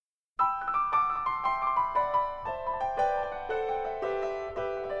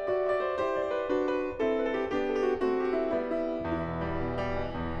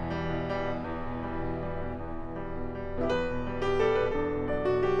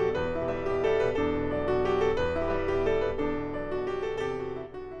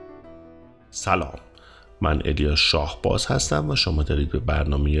سلام، من الیاس شاهباز هستم و شما دارید به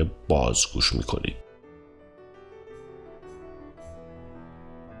برنامه باز گوش میکنید.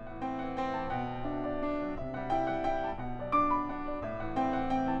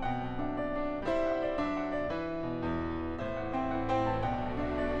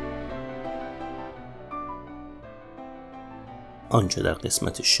 آنچه در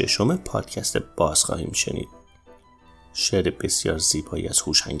قسمت ششم پادکست باز خواهیم شنید: شعر بسیار زیبایی از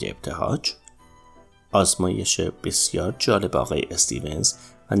هوشنگ ابتهاج، آزمایش بسیار جالب آقای استیونز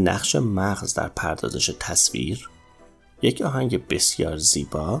و نقش مغز در پردازش تصویر، یک آهنگ بسیار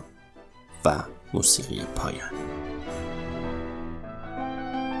زیبا و موسیقی پایان.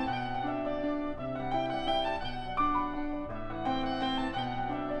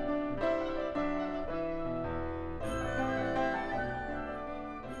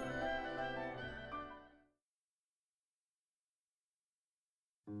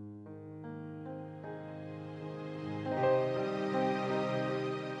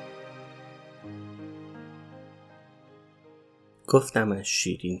 گفتمش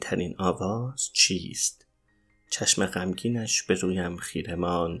شیرین ترین آواز چیست؟ چشم غمگینش به رویم خیره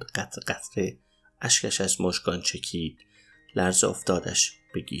ماند، قطره قطره اشکش از مژگان چکید، لرز افتادش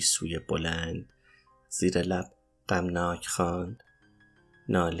به گیسوی بلند، زیر لب غمناک خواند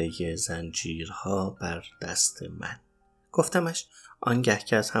ناله زنجیرها بر دست من. گفتمش آنگه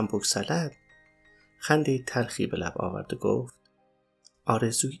که از هم بگسلد، خنده تلخی به لب آورد و گفت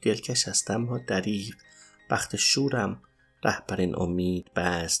آرزوی دلکش است اما دریغ، بخت شورم رهبر این امید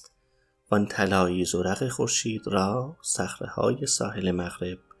بست، وان طلایی زرق خورشید را صخره‌های ساحل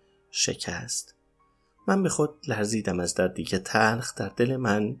مغرب شکست. من به خود لرزیدم از دردی که تلخ در دل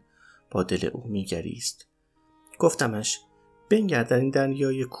من با دل او می‌گریست. گفتمش بنگر در این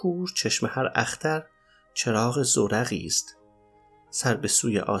دریای کور، چشم هر اختر چراغ زرقی است. سر به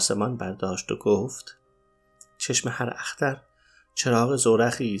سوی آسمان برداشت و گفت چشم هر اختر چراغ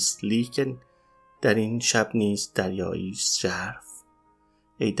زرقی است، لیکن در این شب نیز دریایی است ژرف.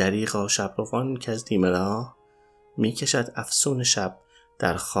 ای دریغا شبروان که از نیمه راه، می کشد افسون شب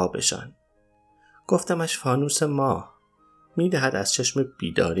در خوابشان. گفتمش فانوس ماه می دهد از چشم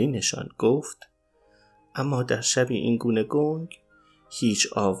بیداری نشان. گفت اما در شبی این گونه گنگ،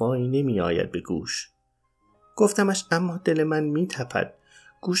 هیچ آوایی نمی آید به گوش. گفتمش اما دل من می تپد،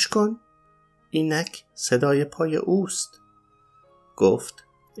 گوش کن اینک صدای پای اوست. گفت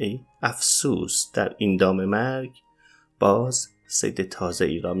ای افسوس در این دام مرگ، باز صید تازه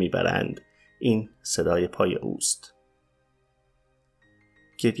ای را میبرند، این صدای پای اوست.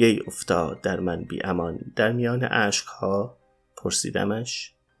 گریه ای افتاد در من بی امان، در میان اشکها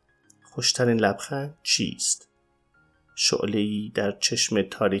پرسیدمش خوشترین لبخند چیست؟ شعله‌ای در چشم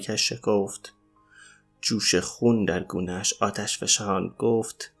تاریکش شکفت، جوش خون در گونه‌اش آتش فشاند.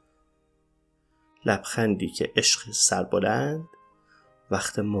 گفت لبخندی که عشق سربلند،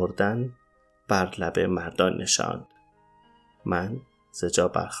 وقت مردن بر لب مردان نشاند. من ز جا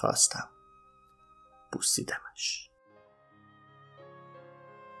برخاستم، بوسیدمش.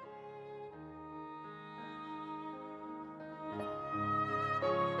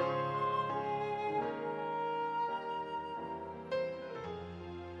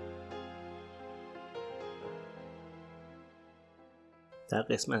 در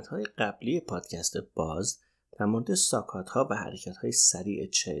قسمت‌های قبلی پادکست باز در مورد ساکات‌ها و حرکت‌های سریع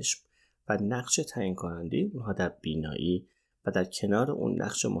چشم و نقش تعیین کننده اونها در بینایی و در کنار اون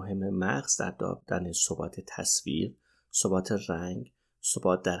نقش مهم مغز در دادن ثبات تصویر، ثبات رنگ،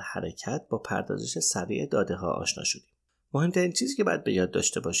 ثبات در حرکت با پردازش سریع داده‌ها آشنا شدیم. مهمترین چیزی که باید به یاد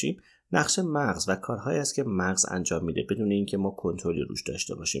داشته باشیم نقش مغز و کارهایی است که مغز انجام میده بدون اینکه ما کنترلی روش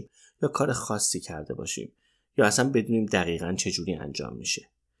داشته باشیم یا کار خاصی کرده باشیم یا اصلا بدونیم دقیقاً چجوری انجام میشه،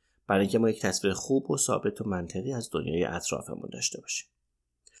 برای اینکه ما یک تصویر خوب و ثابت و منطقی از دنیای اطرافمون داشته باشیم.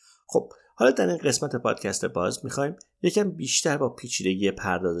 خب حالا در این قسمت پادکست باز میخوایم یکم بیشتر با پیچیدگی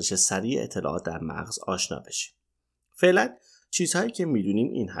پردازش سریع اطلاعات در مغز آشنا بشیم. فعلا چیزهایی که میدونیم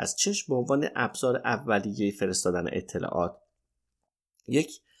این هست: چشم به عنوان ابزار اولیه فرستادن اطلاعات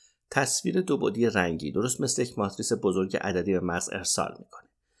یک تصویر دو بعدی رنگی درست مثل یک ماتریس بزرگ عددی به مغز ارسال میکنه،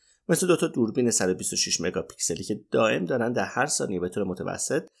 مثل دوتا دوربین 126 مگاپیکسلی که دائم دارن در هر ثانیه به طور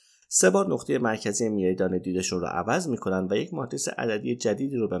متوسط 3 بار نقطه مرکزی میدان دیدشون رو عوض میکنن و یک ماتریس عددی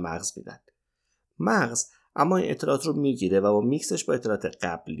جدیدی رو به مغز میدن. مغز اما این اطلاعات رو میگیره و با میکسش با اطلاعات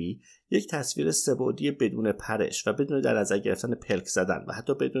قبلی یک تصویر 3 بعدی بدون پرش و بدون در نظر گرفتن پلک زدن و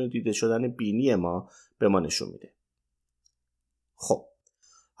حتی بدون دیده شدن بینی ما به ما نشون میده. خب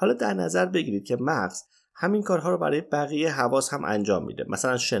حالا در نظر بگیرید که مغز همین کارها رو برای بقیه حواس هم انجام میده،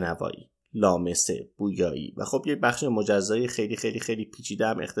 مثلا شنوایی، لامسه، بویایی و خب یه بخش مجزایی خیلی خیلی خیلی پیچیده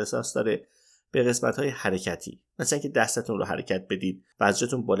هم اختصاص داره به قسمت‌های حرکتی، مثلا که دستتون رو حرکت بدید،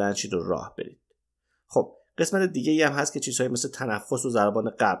 وجهتون بلند شید و راه برید. خب قسمت دیگه‌ای هم هست که چیزهای مثل تنفس و ضربان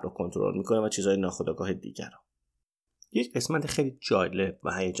قلب رو کنترل می‌کنه و چیزهای ناخودآگاه دیگر رو. یک قسمت خیلی جالب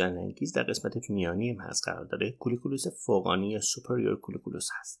و هیجان انگیز در قسمت میانی مغز قرار داره، کولوکولوس فوقانی یا سوپریور کولوکولوس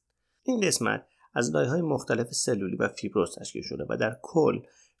هست. این قسمت از لایه‌های مختلف سلولی و فیبروز تشکیل شده و در کل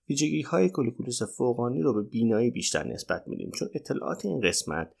ویژگی‌های کولوکولوس فوقانی رو به بینایی بیشتر نسبت میدیم، چون اطلاعات این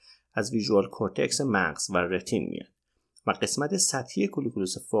قسمت از ویژوال کورتکس مغز و رتین میاد و قسمت سطحی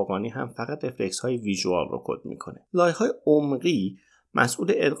کولوکولوس فوقانی هم فقط رفلکس‌های ویژوال رو کد میکنه. لایه‌های عمقی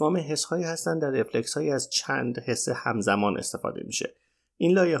مسئول ادغام حس‌هایی هستند در رفلکس‌هایی از چند حس همزمان استفاده میشه.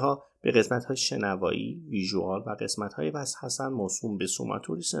 این لایه‌ها به قسمت‌های شنوایی، ویژوال و قسمت‌های وسط موسوم به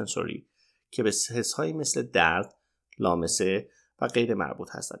سوماتوری سنسوری که به حس‌هایی مثل درد، لامسه و غیر مربوط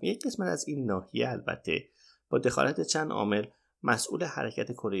هستند. یک قسمت از این ناحیه البته با دخالت چند عامل مسئول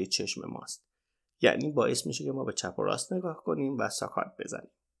حرکت کره چشم ماست. یعنی باعث میشه که ما به چپ و راست نگاه کنیم و ساکات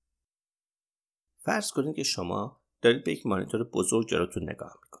بزنیم. فرض کنید که شما دارید به یک مانیتور بزرگ جلوتون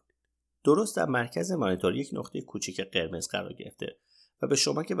نگاه میکنید. درست در مرکز مانیتور یک نقطه کوچیک قرمز قرار گرفته و به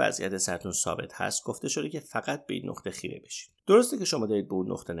شما که وضعیت سرتون ثابت هست گفته شده که فقط به این نقطه خیره بشید. درسته که شما دارید به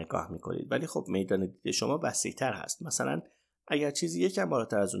اون نقطه نگاه میکنید، ولی خب میدان دید شما وسیع‌تر هست. مثلا اگر چیزی یکم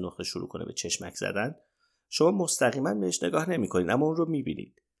بالاتر از اون نقطه شروع کنه به چشمک زدن، شما مستقیما بهش نگاه نمیکنید اما اون رو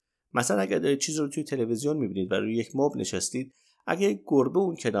میبینید. مثلا اگر دارید چیزی رو توی تلویزیون میبینید و روی یک مبل نشستید، اگر یک گربه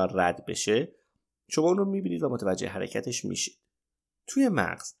اون کنار رد بشه، شما اون رو میبینید و متوجه حرکتش میشید. توی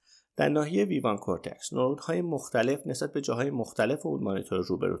مغز در ناحیه ویوان کورتکس نورون‌های مختلف نسبت به جاهای مختلف اون مانیتور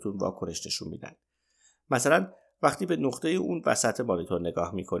روبروتون واکنش نشون میدن. مثلا وقتی به نقطه اون وسط مانیتور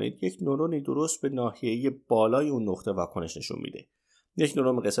نگاه میکنید، یک نورونی درست به ناحیه بالای اون نقطه واکنش نشون میده. یک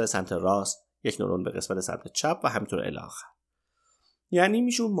نورون به قسمت سمت راست، یک نورون به قسمت سمت چپ و همینطور الی آخر. یعنی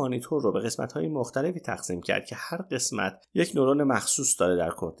میشه اون مانیتور رو به قسمت‌های مختلفی تقسیم کرد که هر قسمت یک نورون مخصوص داره در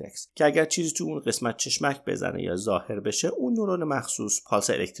کورتکس که اگر چیزی تو اون قسمت چشمک بزنه یا ظاهر بشه، اون نورون مخصوص پالس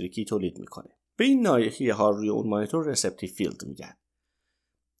الکتریکی تولید میکنه. به این ناحیه ها روی اون مانیتور رسپتیو فیلد میگن.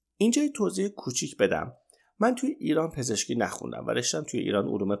 اینجا توضیح کوچیک بدم. من توی ایران پزشکی نخوندم و رشتم توی ایران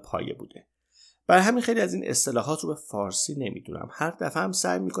علوم پایه بوده. برای همین خیلی از این اصطلاحات رو به فارسی نمیدونم. هر دفعه هم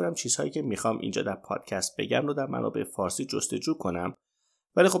سعی میکنم چیزهایی که میخوام اینجا در پادکست بگم رو در منابع فارسی جستجو کنم،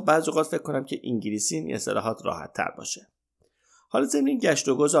 ولی خب بعضی اوقات فکر کنم که انگلیسی این اصطلاحات راحت تر باشه. حالا ضمن این گشت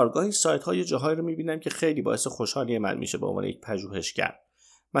و گذار گاهی سایت های جاهایی رو میبینم که خیلی باعث خوشحالی من میشه به عنوان یک پژوهشگر.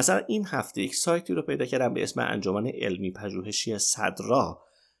 مثلا این هفته یک سایتی رو پیدا کردم به اسم انجمن علمی پژوهشی صدرا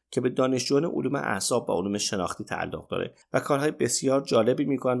که به دانشجویان علوم اعصاب و علوم شناختی تعلق داره و کارهای بسیار جالبی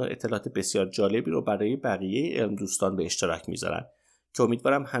میکنن و اطلاعات بسیار جالبی رو برای بقیه علم دوستان به اشتراک میذارن که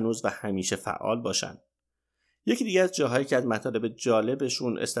امیدوارم هنوز و همیشه فعال باشن. یکی دیگه از جاهایی که از مطالب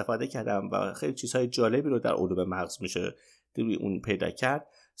جالبشون استفاده کردم و خیلی چیزهای جالبی رو در علوم مغز میشه روی اون پیدا کرد،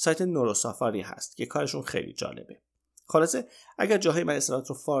 سایت نوروسافاری هست که کارشون خیلی جالبه. خلاصه اگر جاهای من اصطلاحات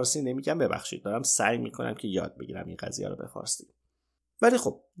رو فارسی نمیگم ببخشید، دارم سعی میکنم که یاد بگیرم این قضیه رو به فارسی. ولی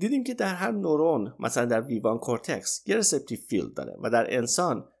خب دیدیم که در هر نورون، مثلا در ویوان کورتکس، یه رسپتیو فیلد داره و در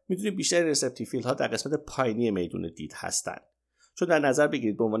انسان میدونیم بیشتر رسپتیو فیلد ها در قسمت پایینی میدون دید هستن. چون در نظر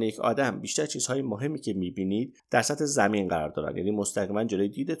بگیرید به عنوان یک آدم بیشتر چیزهای مهمی که میبینید در سطح زمین قرار دارن، یعنی مستقیما جلوی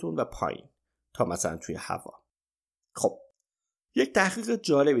دیدتون و پایین تا مثلا توی هوا. خب یک تحقیق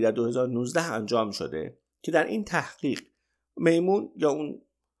جالبی در 2019 انجام شده که در این تحقیق میمون یا اون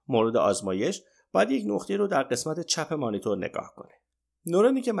مورد آزمایش باید یک نقطه رو در قسمت چپ مانیتور نگاه کنه.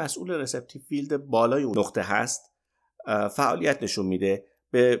 نورونی که مسئول رسپتیو فیلد بالای اون نقطه هست فعالیت نشون میده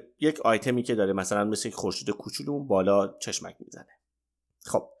به یک آیتمی که داره، مثلا مثل یک خورشید کوچولو اون بالا چشمک میزنه.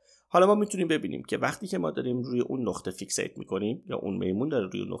 خب حالا ما میتونیم ببینیم که وقتی که ما داریم روی اون نقطه فیکسیت میکنیم یا اون میمون داره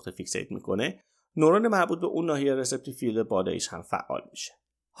روی اون نقطه فیکسیت میکنه، نورون مربوط به اون ناحیه رسپتیو فیلد بالایش هم فعال میشه.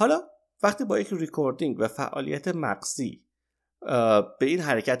 حالا وقتی با یک ریکوردینگ و فعالیت مغزی به این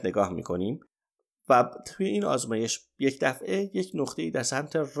حرکت نگاه میکنیم و توی این آزمایش یک دفعه یک نقطه‌ای در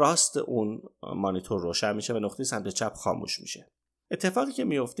سمت راست اون مانیتور روشن میشه و نقطه سمت چپ خاموش میشه. اتفاقی که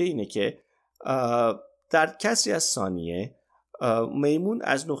میفته اینه که در کسری از ثانیه میمون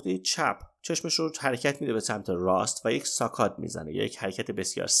از نقطه چپ چشمش رو حرکت میده به سمت راست و یک ساکات میزنه یا یک حرکت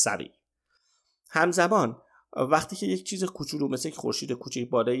بسیار سریع. همزمان وقتی که یک چیز کوچولو مثل یک خورشید کوچیک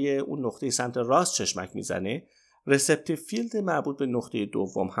بالای اون نقطه سمت راست چشمک میزنه، رسپتیو فیلد مربوط به نقطه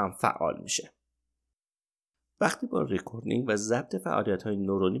دوم هم فعال میشه. وقتی با ریکوردینگ و ضبط فعالیت‌های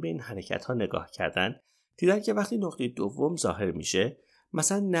نورونی به این حرکت‌ها نگاه کردن، دیدن که وقتی نقطه دوم ظاهر میشه،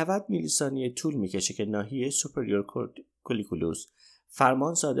 مثلا 90 میلی ثانیه طول میکشه که ناحیه سوپریور کولوکولوس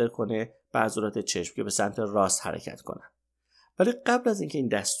فرمان صادر کنه به عضلات چشم که به سمت راست حرکت کنن. ولی قبل از اینکه این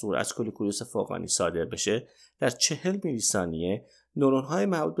دستور از کولوکولوس فوقانی صادر بشه، در 40 میلی ثانیه نورون‌های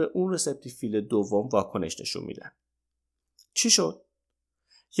مربوط به اون رسپتیو فیلد دوم واکنش نشون میدن. چی شد؟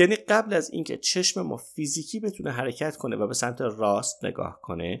 یعنی قبل از اینکه چشم ما فیزیکی بتونه حرکت کنه و به سمت راست نگاه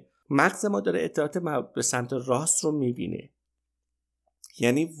کنه، مغز ما داره اطلاعات مربوط به سمت راست رو میبینه.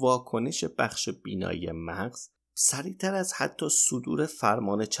 یعنی واکنش بخش بینایی مغز سریعتر از حتی صدور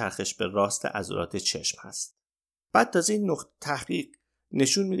فرمان چرخش به راست عضلات چشم هست. بعد تازه این نقطه تحقیق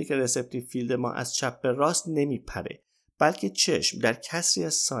نشون میده که رسپتیو فیلد ما از چپ به راست نمیپره، بلکه چشم در کسری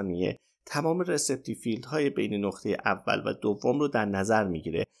از ثانیه تمام رسپتیو فیلدهای بین نقطه اول و دوم رو در نظر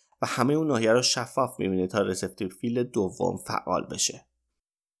میگیره و همه اون ناحیه رو شفاف میبینه تا رسپتیو فیلد دوم فعال بشه.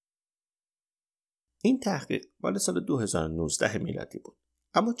 این تحقیق مال سال 2019 میلادی بود،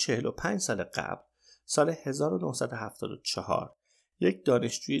 اما 45 سال قبل، سال 1974، یک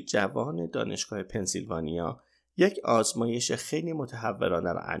دانشجوی جوان دانشگاه پنسیلوانیا یک آزمایش خیلی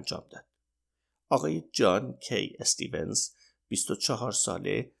متحورانه را انجام داد. آقای جان کی استیونز 24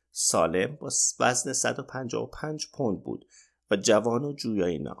 ساله، سالم، با وزن 155 پوند بود و جوان و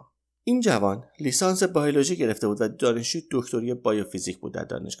جویای نام. این جوان لیسانس بیولوژی گرفته بود و دانشجوی دکتری بیوفیزیک بود در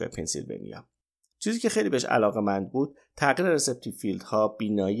دانشگاه پنسیلوانیا. چیزی که خیلی بهش علاقه‌مند بود تغییر رسپتیو فیلدها،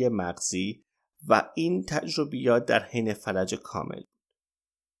 بینایی مغزی و این تجربیات در حین فلج کامل.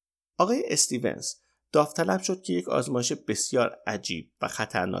 آقای استیونز داوطلب شد که یک آزمایش بسیار عجیب و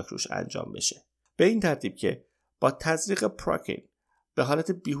خطرناک روش انجام بشه. به این ترتیب که با تزریق پروکین به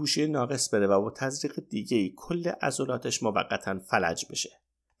حالت بیهوشی ناقص بره و با تزریق دیگه‌ای کل عضلاتش موقتاً فلج بشه.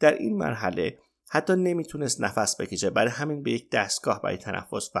 در این مرحله حتی نمیتونست نفس بکشه، برای همین به یک دستگاه برای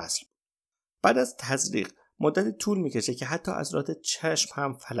تنفس وصل. بعد از تزریق مدتی طول میکشه که حتی عضلات چشم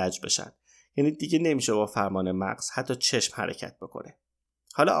هم فلج بشن، یعنی دیگه نمیشه با فرمان مغز حتی چشم حرکت بکنه.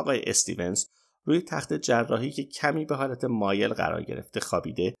 حالا آقای استیونز روی تخت جراحی که کمی به حالت مایل قرار گرفته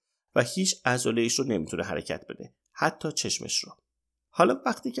خوابیده و هیچ عضله‌ایش رو نمیتونه حرکت بده، حتی چشمش رو. حالا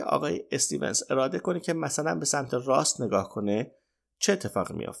وقتی که آقای استیونز اراده کنه که مثلا به سمت راست نگاه کنه، چه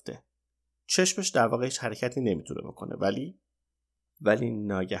اتفاقی میافته؟ چشمش در واقع هیچ حرکتی نمیتونه بکنه، ولی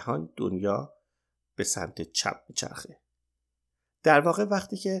ناگهان دنیا به سمت چپ میچرخه. در واقع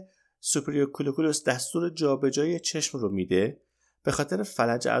وقتی که سوپریور کولوکولوس دستور جابجایی چشم رو میده، به خاطر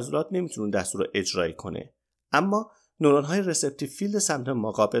فلج عضلات نمیتونه دستور رو اجرایی کنه، اما نورون‌های رسپتیو فیلد سمت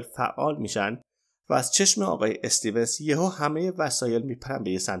مقابل فعال میشن و از چشم آقای استیونز یهو همه وسایل میپرن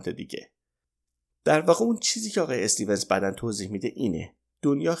به یه سمت دیگه. در واقع اون چیزی که آقای استیونز بعداً توضیح میده اینه: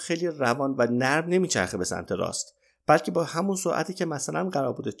 دنیا خیلی روان و نرم نمیچرخه به سمت راست، بلکه با همون سرعتی که مثلا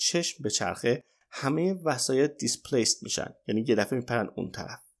قرار بوده چشم بچرخه، همه وسایل دیسپلیسد میشن، یعنی یه دفعه میپرن اون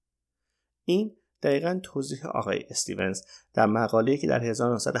طرف. این دقیقاً توضیح آقای استیونز در مقاله‌ای که در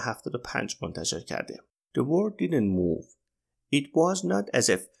 1975 منتشر کرده. The world didn't move. It was not as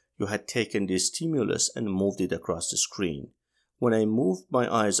if you had taken the stimulus and moved it across the screen. When I moved my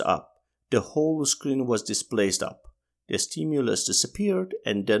eyes up, the whole screen was displaced up. The stimulus disappeared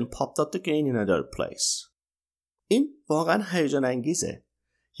and then popped up again in another place. این واقعاً هیجان انگیزه.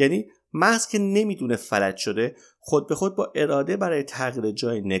 یعنی مغز که نمیدونه فلج شده، خود به خود با اراده برای تغییر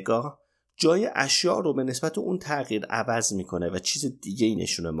جای نگاه، جای اشیاء رو به نسبت اون تغییر عوض میکنه و چیز دیگه ای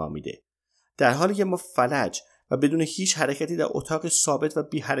نشون ما میده. در حالی که ما فلج و بدون هیچ حرکتی در اتاق ثابت و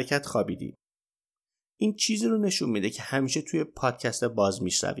بی حرکت خوابیدیم. این چیزی رو نشون میده که همیشه توی پادکست باز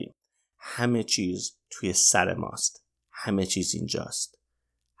میشنویم. همه چیز توی سر ماست. همه چیز اینجاست.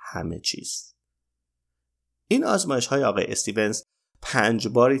 همه چیز. این آزمایش های آقای استیونز 5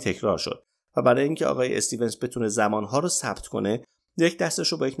 باری تکرار شد و برای اینکه آقای استیونز بتونه زمانها رو ثبت کنه، یک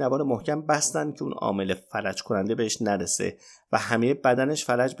دستش رو با یک نوار محکم بستن که اون عامل فلج کننده بهش نرسه و همه بدنش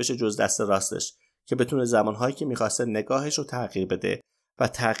فلج بشه جز دست راستش، که بتونه زمانهایی که میخواسته نگاهش رو تغییر بده و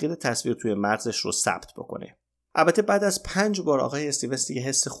تغییر تصویر توی مغزش رو ثبت بکنه. البته بعد از 5 بار آقای استیونز دیگه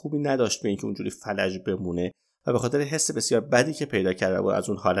حس خوبی نداشت به اینکه اونجوری فلج بمونه و به خاطر حس بسیار بدی که پیدا کرده بود از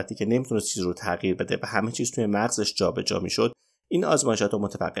اون حالتی که نمیتونه چیز رو تغییر بده و همه چیز توی مغزش جابجا میشد، این آزمایشات رو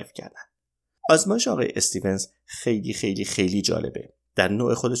متوقف کردن. آزمایش آقای استیونز خیلی خیلی خیلی جالبه. در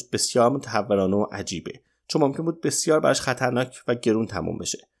نوع خودش بسیار متحورانه و عجیبه، چون ممکن بود بسیار براش خطرناک و گرون تموم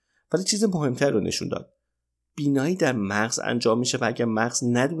بشه. ولی چیز مهمتر رو نشون داد. بینایی در مغز انجام میشه و اگر مغز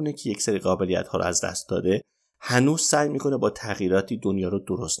ندونه که یک سری قابلیت‌ها رو از دست داده، هنوز سعی میکنه با تغییراتی دنیا رو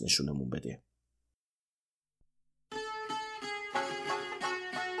درست نشونمون بده.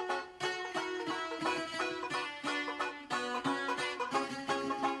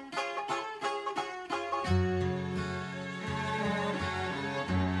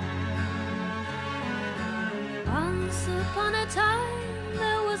 Upon a time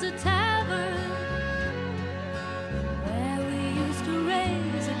there was a tavern where we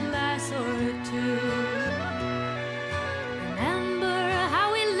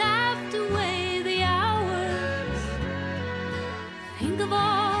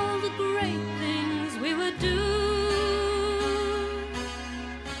great things we would do.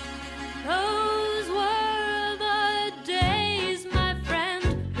 Those were the days, my friend,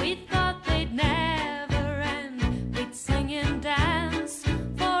 we thought they'd never end. We'd sing and dance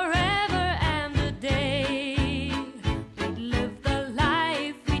forever and a day. We'd live the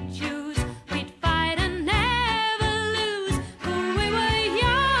life we'd choose. We'd fight and never lose. For we were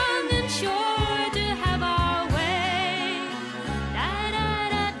young and sure to have our way. Da da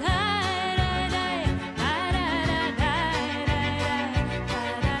da da da da da da da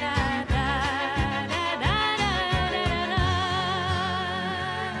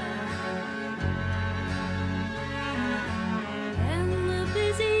and the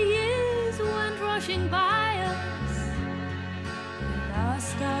busy years went rushing by us. We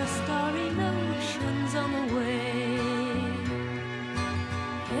lost our starry notions on the way.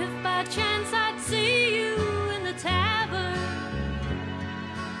 If by chance I'd see you in the tavern,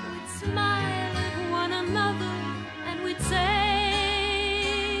 we'd smile at one another and we'd say,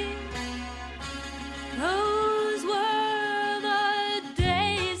 those were the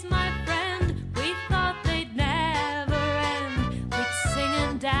days, my friend, we thought they'd never end. We'd sing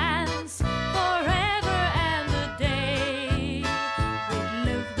and dance forever and a day. We'd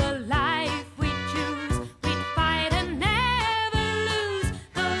live the life we'd choose. We'd fight and never lose.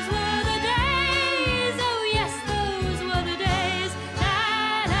 Those were the days, oh yes, those were the days. Da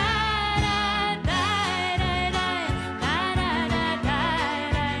da da da da da da da da da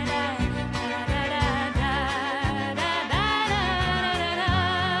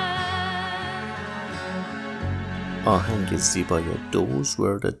آهنگ زیبای Those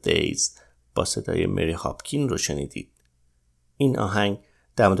Were the Days با صدای مری هاپکین رو شنیدید. این آهنگ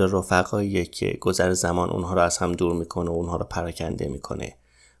در مورد رفقاییه که گذر زمان اونها رو از هم دور میکنه و اونها رو پراکنده میکنه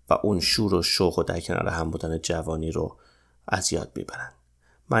و اون شور و شوق و در کنار هم بودن جوانی رو از یاد میبرن.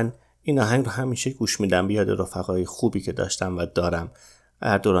 من این آهنگ رو همیشه گوش میدم به یاد رفقای خوبی که داشتم و دارم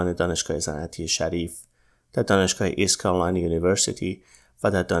در دوران دانشگاه صنعتی شریف، در دانشگاه ایست کارولاینا یونیورسیتی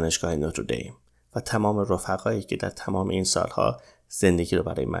و در دانشگاه نوتردیم و تمام رفقایی که در تمام این سالها زندگی رو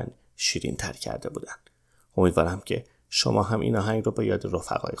برای من شیرین تر کرده بودن. امیدوارم که شما هم این آهنگ رو به یاد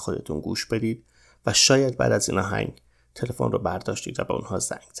رفقای خودتون گوش بدید و شاید بعد از این آهنگ تلفن رو برداشتید و به اونها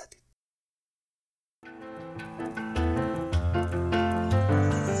زنگ زدید.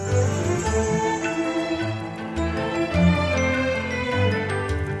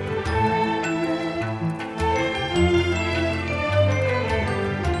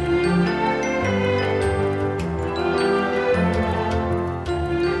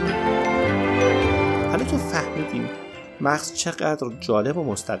 مغز چقدر جالب و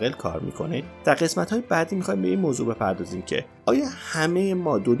مستقل کار میکنه. در قسمت‌های بعدی میخوایم به این موضوع بپردازیم که آیا همه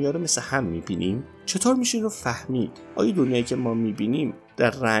ما دنیا رو مثل هم میبینیم؟ چطور میشه این رو فهمید؟ آیا دنیایی که ما میبینیم در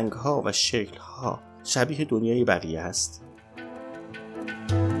رنگ‌ها و شکل‌ها شبیه دنیای بقیه است؟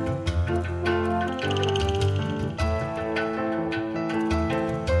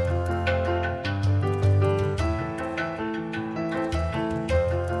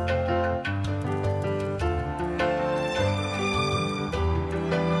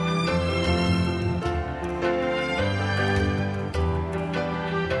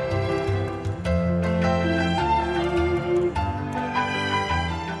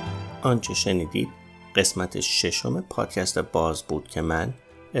 آنچه شنیدید قسمت 6 پادکست باز بود که من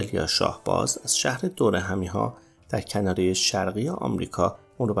الیا شاهباز از شهر دورهمی‌ها در کناره شرقی آمریکا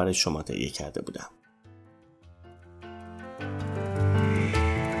اون رو برای شما تهیه کرده بودم.